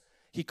teaches,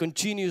 he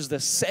continues the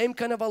same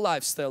kind of a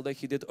lifestyle that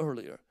he did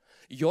earlier.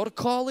 Your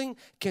calling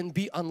can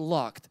be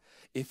unlocked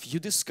if you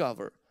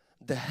discover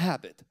the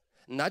habit,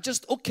 not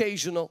just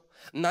occasional,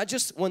 not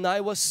just when I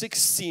was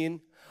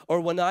 16 or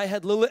when I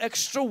had a little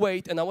extra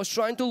weight and I was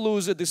trying to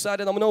lose it,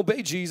 decided I'm going to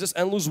obey Jesus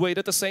and lose weight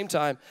at the same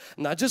time.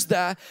 Not just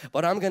that,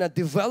 but I'm going to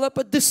develop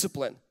a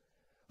discipline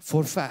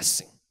for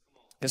fasting.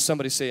 Can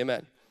somebody say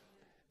amen?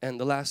 And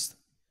the last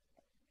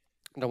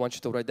that I want you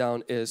to write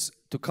down is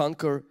to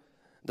conquer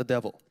the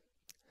devil.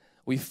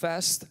 We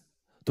fast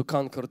to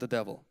conquer the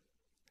devil.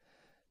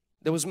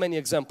 There was many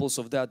examples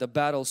of that, the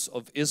battles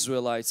of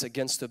Israelites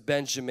against the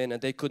Benjamin,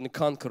 and they couldn't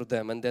conquer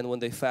them, and then when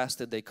they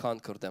fasted they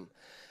conquered them.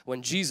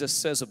 When Jesus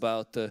says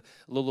about the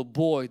little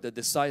boy, the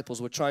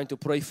disciples were trying to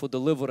pray for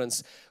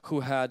deliverance, who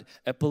had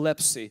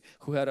epilepsy,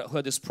 who had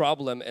this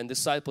problem, and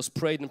disciples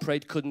prayed and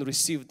prayed,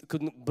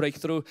 couldn't break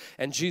through,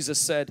 and Jesus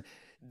said,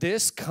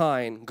 this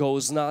kind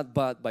goes not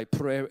but by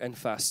prayer and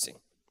fasting.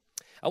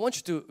 I want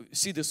you to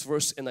see this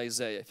verse in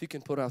Isaiah. If you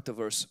can put out the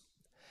verse.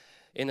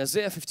 In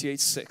Isaiah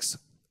 58:6.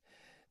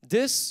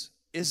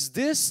 Is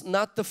this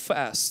not the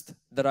fast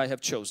that I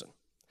have chosen?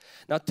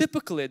 Now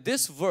typically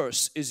this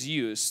verse is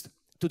used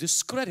to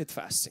discredit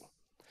fasting,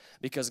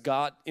 Because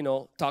God,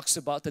 talks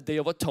about the Day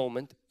of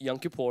Atonement, Yom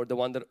Kippur, the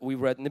one that we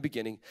read in the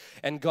beginning.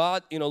 And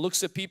God,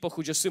 looks at people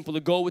who just simply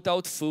go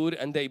without food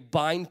and they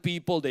bind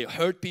people, they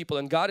hurt people.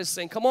 And God is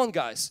saying, come on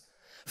guys,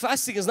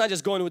 fasting is not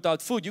just going without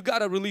food. You got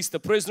to release the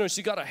prisoners,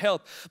 you got to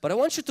help. But I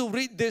want you to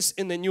read this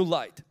in the new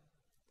light.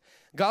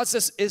 God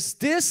says, is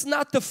this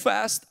not the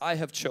fast I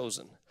have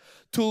chosen?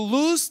 To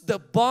loose the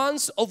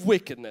bonds of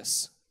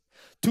wickedness,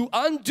 to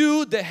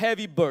undo the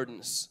heavy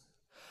burdens,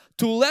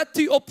 to let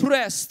the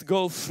oppressed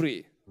go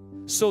free,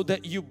 so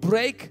that you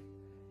break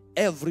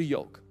every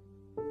yoke.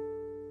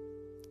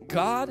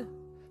 God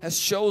has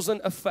chosen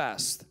a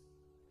fast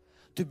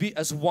to be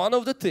as one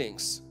of the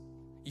things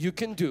you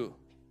can do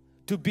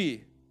to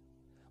be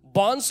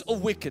bonds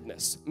of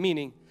wickedness,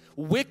 meaning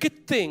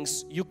wicked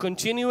things you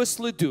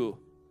continuously do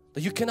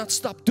that you cannot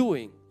stop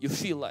doing, you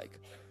feel like.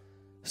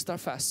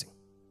 Start fasting.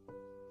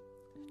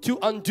 To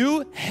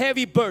undo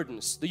heavy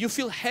burdens. Do you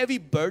feel heavy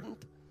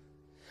burdened?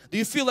 Do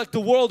you feel like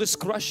the world is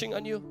crushing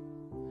on you?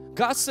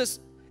 God says,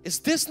 is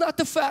this not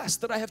the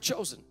fast that I have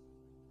chosen?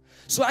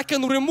 So I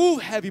can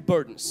remove heavy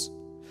burdens.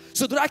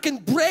 So that I can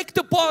break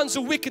the bonds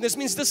of wickedness,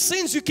 means the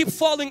sins you keep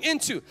falling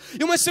into.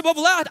 You might say, but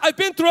Vlad, I've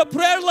been through a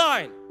prayer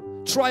line.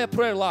 Try a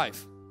prayer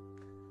life.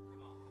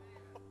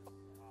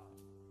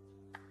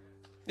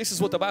 This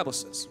is what the Bible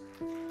says.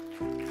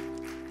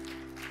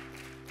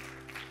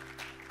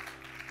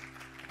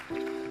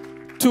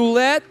 To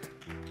let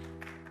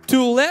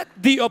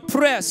the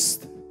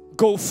oppressed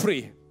go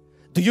free.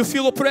 Do you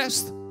feel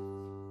oppressed?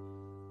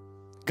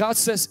 God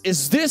says,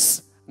 is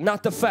this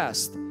not the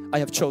fast I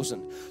have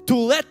chosen? To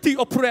let the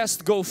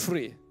oppressed go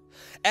free.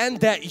 And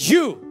that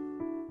you,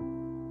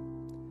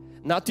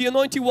 not the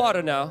anointing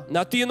water now,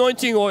 not the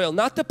anointing oil,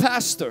 not the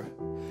pastor,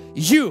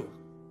 you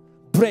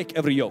break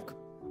every yoke.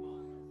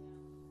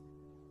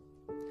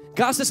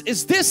 God says,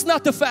 is this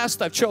not the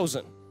fast I've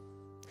chosen?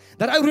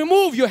 That I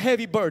remove your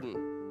heavy burden.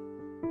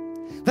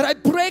 That I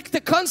break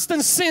the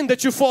constant sin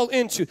that you fall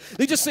into.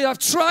 They just say, I've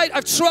tried.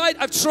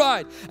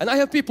 And I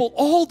have people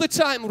all the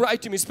time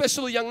write to me,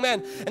 especially young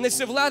men, and they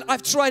say, Vlad,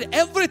 I've tried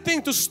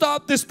everything to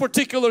stop this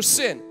particular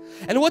sin.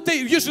 And what they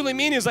usually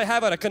mean is, I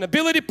have an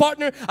accountability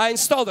partner, I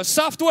installed a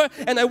software,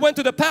 and I went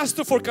to the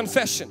pastor for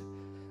confession.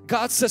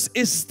 God says,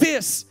 is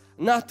this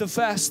not the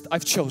fast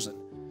I've chosen?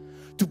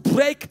 To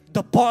break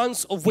the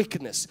bonds of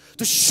wickedness,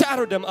 to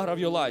shatter them out of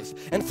your life,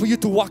 and for you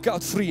to walk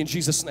out free in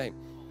Jesus' name.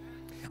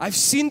 I've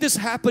seen this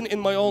happen in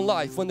my own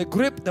life when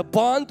the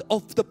bond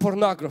of the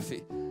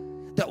pornography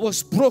that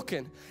was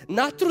broken,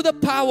 not through the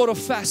power of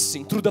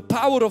fasting, through the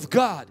power of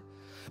God,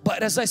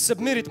 but as I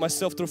submitted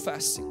myself through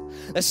fasting.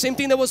 The same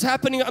thing that was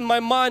happening on my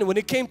mind when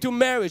it came to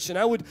marriage, and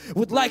I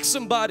would like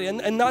somebody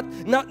and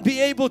not be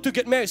able to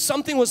get married.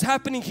 Something was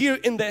happening here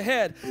in the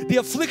head. The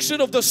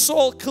affliction of the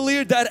soul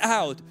cleared that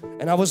out,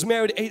 and I was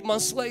married 8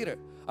 months later.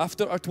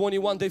 After our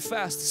 21-day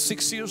fast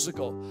 6 years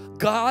ago.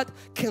 God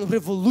can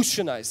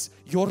revolutionize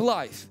your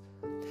life.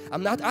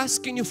 I'm not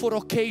asking you for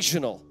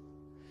occasional,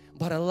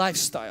 but a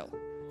lifestyle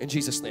in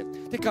Jesus'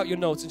 name. Take out your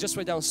notes and just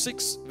write down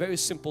 6 very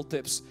simple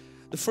tips.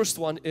 The first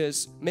one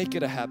is, make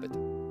it a habit.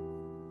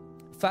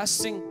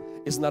 Fasting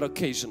is not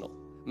occasional.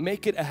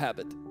 Make it a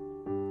habit.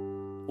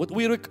 What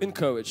we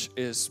encourage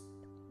is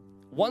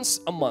once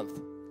a month,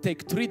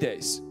 take 3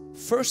 days.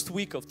 First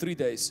week of 3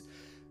 days,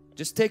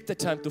 just take the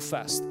time to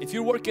fast. If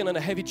you're working on a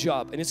heavy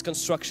job and it's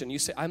construction, you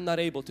say, I'm not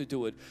able to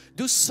do it.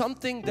 Do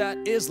something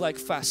that is like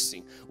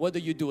fasting. Whether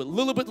you do a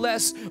little bit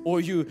less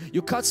or you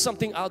cut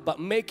something out, but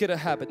make it a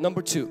habit.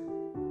 Number 2,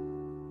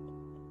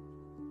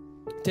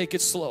 take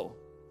it slow.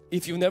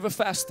 If you've never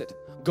fasted,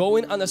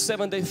 going on a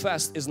 7-day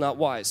fast is not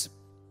wise.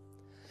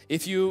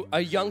 If you are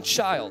a young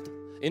child,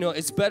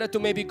 it's better to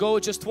maybe go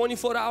just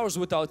 24 hours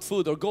without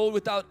food or go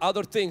without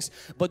other things,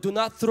 but do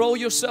not throw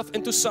yourself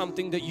into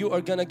something that you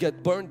are gonna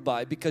get burned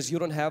by because you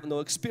don't have no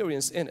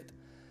experience in it.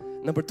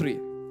 Number 3,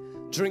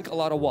 drink a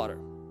lot of water.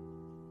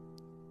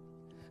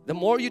 The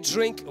more you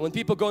drink, when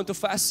people go into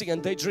fasting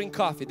and they drink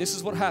coffee, this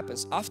is what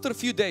happens. After a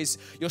few days,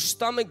 your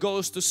stomach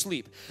goes to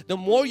sleep. The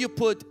more you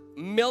put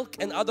milk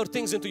and other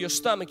things into your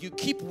stomach, you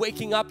keep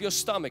waking up your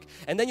stomach,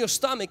 and then your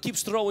stomach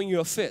keeps throwing you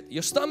a fit.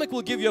 Your stomach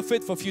will give you a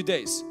fit for a few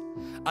days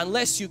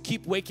unless you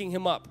keep waking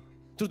him up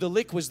through the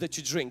liquids that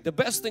you drink. The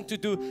best thing to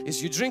do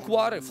is you drink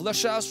water, it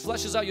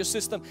flushes out your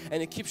system,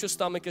 and it keeps your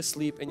stomach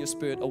asleep and your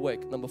spirit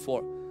awake. Number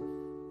 4,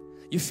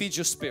 you feed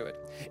your spirit.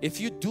 If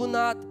you do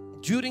not,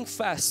 during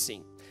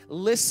fasting,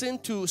 listen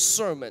to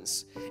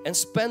sermons and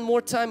spend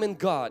more time in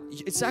God,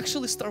 it's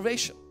actually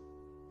starvation.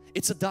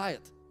 It's a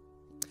diet.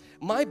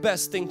 My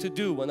best thing to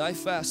do when I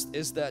fast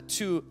is that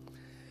to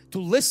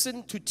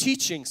listen to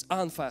teachings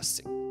on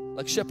fasting,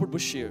 like Shepherd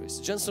Bashir's,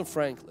 Jensen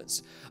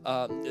Franklin's,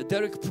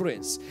 Derek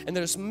Prince, and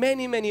there's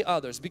many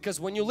others. Because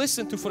when you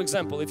listen to, for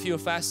example, if you're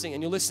fasting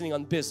and you're listening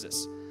on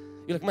business,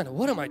 you're like, man,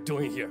 what am I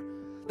doing here?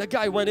 That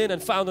guy went in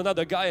and found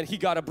another guy and he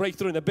got a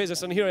breakthrough in the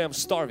business, and here I am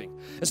starving.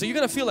 And so you're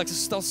going to feel like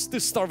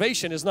this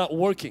starvation is not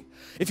working.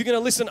 If you're going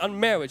to listen on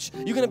marriage,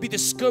 you're going to be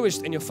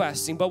discouraged in your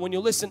fasting. But when you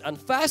listen on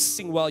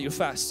fasting while you're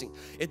fasting,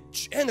 it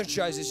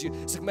energizes you.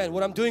 It's like, man,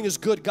 what I'm doing is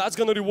good. God's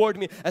going to reward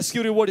me as He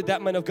rewarded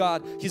that man of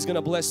God. He's going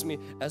to bless me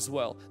as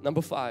well.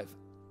 Number 5,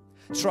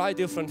 try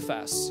different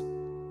fasts.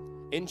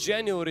 In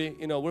January,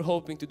 you know, we're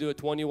hoping to do a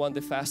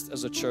 21-day fast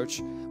as a church,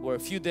 where a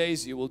few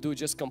days you will do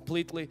just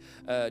completely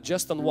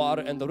just on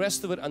water, and the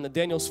rest of it on the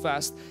Daniel's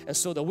fast. And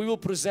so that we will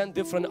present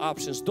different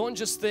options. Don't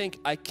just think,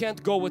 I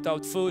can't go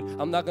without food,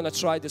 I'm not going to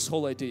try this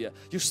whole idea.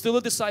 You're still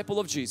a disciple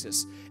of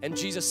Jesus, and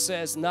Jesus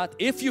says not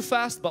if you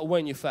fast, but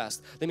when you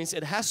fast. That means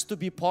it has to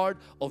be part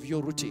of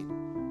your routine.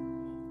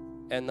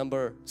 And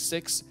number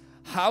 6,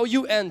 how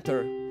you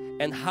enter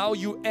and how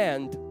you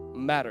end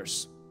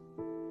matters.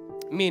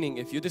 Meaning,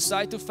 if you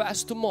decide to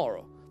fast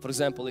tomorrow, for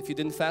example, if you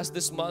didn't fast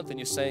this month and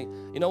you're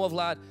saying, you know what,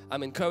 Vlad,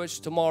 I'm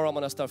encouraged, tomorrow I'm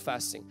going to start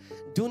fasting.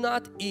 Do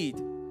not eat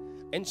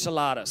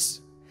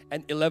enchiladas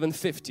at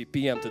 11:50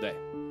 p.m. today.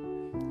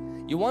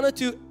 You wanted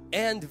to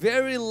end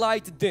very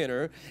light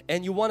dinner,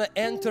 and you want to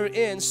enter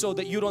in so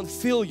that you don't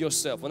feel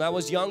yourself. When I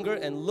was younger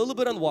and a little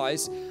bit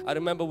unwise, I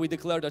remember we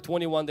declared a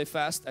 21-day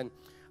fast, and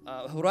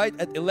right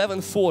at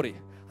 11:40,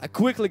 I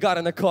quickly got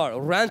in the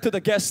car, ran to the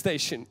gas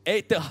station,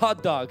 ate the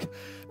hot dog,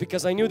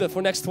 because I knew that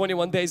for next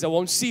 21 days I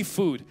won't see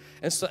food.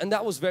 And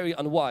that was very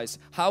unwise.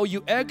 How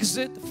you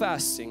exit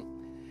fasting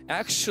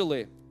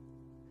actually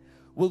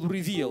will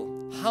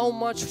reveal how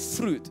much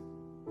fruit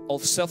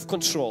of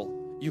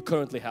self-control you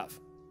currently have.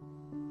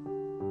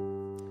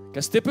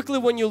 Because typically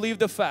when you leave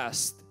the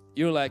fast,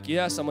 you're like,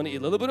 yes, I'm going to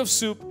eat a little bit of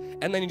soup,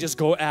 and then you just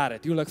go at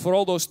it. You're like, for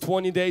all those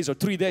 20 days or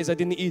 3 days I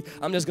didn't eat,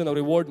 I'm just going to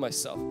reward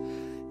myself.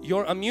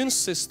 Your immune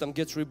system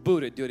gets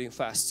rebooted during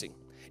fasting.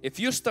 If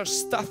you start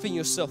stuffing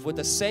yourself with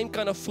the same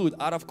kind of food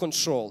out of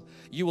control,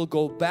 you will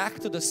go back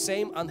to the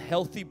same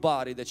unhealthy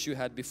body that you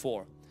had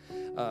before.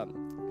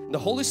 The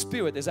Holy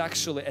Spirit is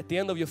actually at the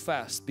end of your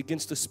fast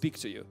begins to speak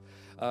to you.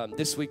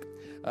 This week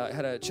I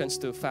had a chance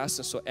to fast,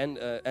 and so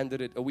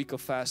ended it a week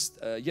of fast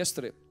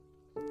yesterday.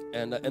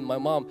 And my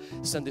mom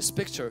sent this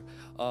picture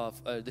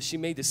of that she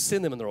made the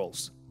cinnamon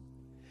rolls.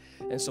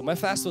 And so my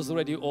fast was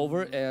already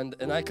over, and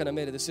I kind of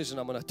made a decision.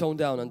 I'm going to tone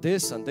down on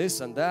this and this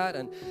and that,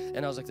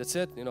 and I was like, that's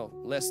it, you know,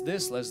 less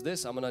this.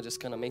 I'm going to just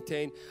kind of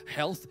maintain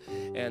health.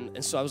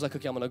 And so I was like,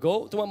 okay, I'm going to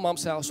go to my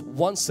mom's house,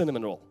 1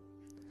 cinnamon roll.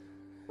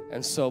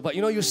 And so, but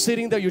you know, you're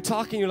sitting there, you're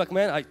talking, you're like,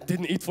 man, I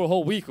didn't eat for a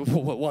whole week,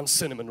 1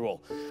 cinnamon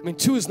roll. I mean,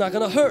 2 is not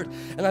going to hurt.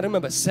 And I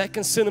remember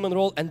 2nd cinnamon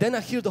roll, and then I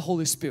hear the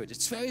Holy Spirit.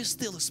 It's very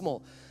still and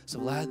small. So,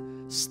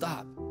 Vlad,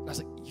 stop. And I was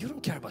like, you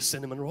don't care about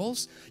cinnamon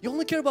rolls. You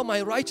only care about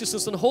my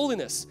righteousness and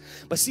holiness.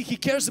 But see, He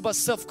cares about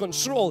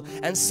self-control,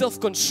 and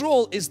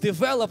self-control is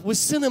developed with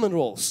cinnamon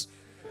rolls.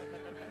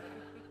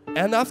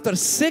 And after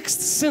 6th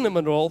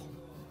cinnamon roll,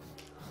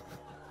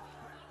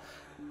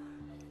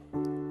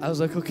 I was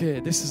like, okay,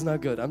 this is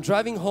not good. I'm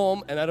driving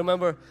home, and I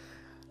remember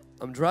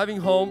I'm driving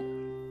home,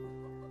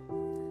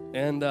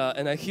 and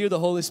I hear the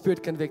Holy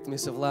Spirit convict me. He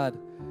said, Vlad,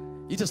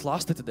 you just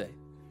lost it today.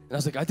 And I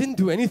was like, I didn't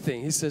do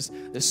anything. He says,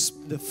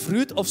 the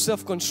fruit of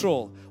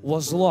self-control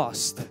was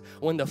lost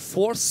when the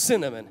 4th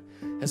cinnamon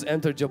has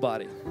entered your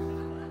body.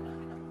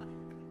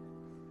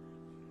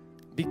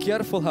 Be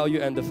careful how you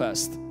end the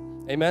fast.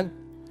 Amen.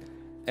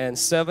 And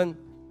 7,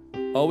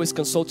 always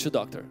consult your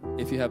doctor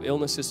if you have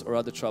illnesses or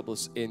other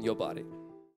troubles in your body.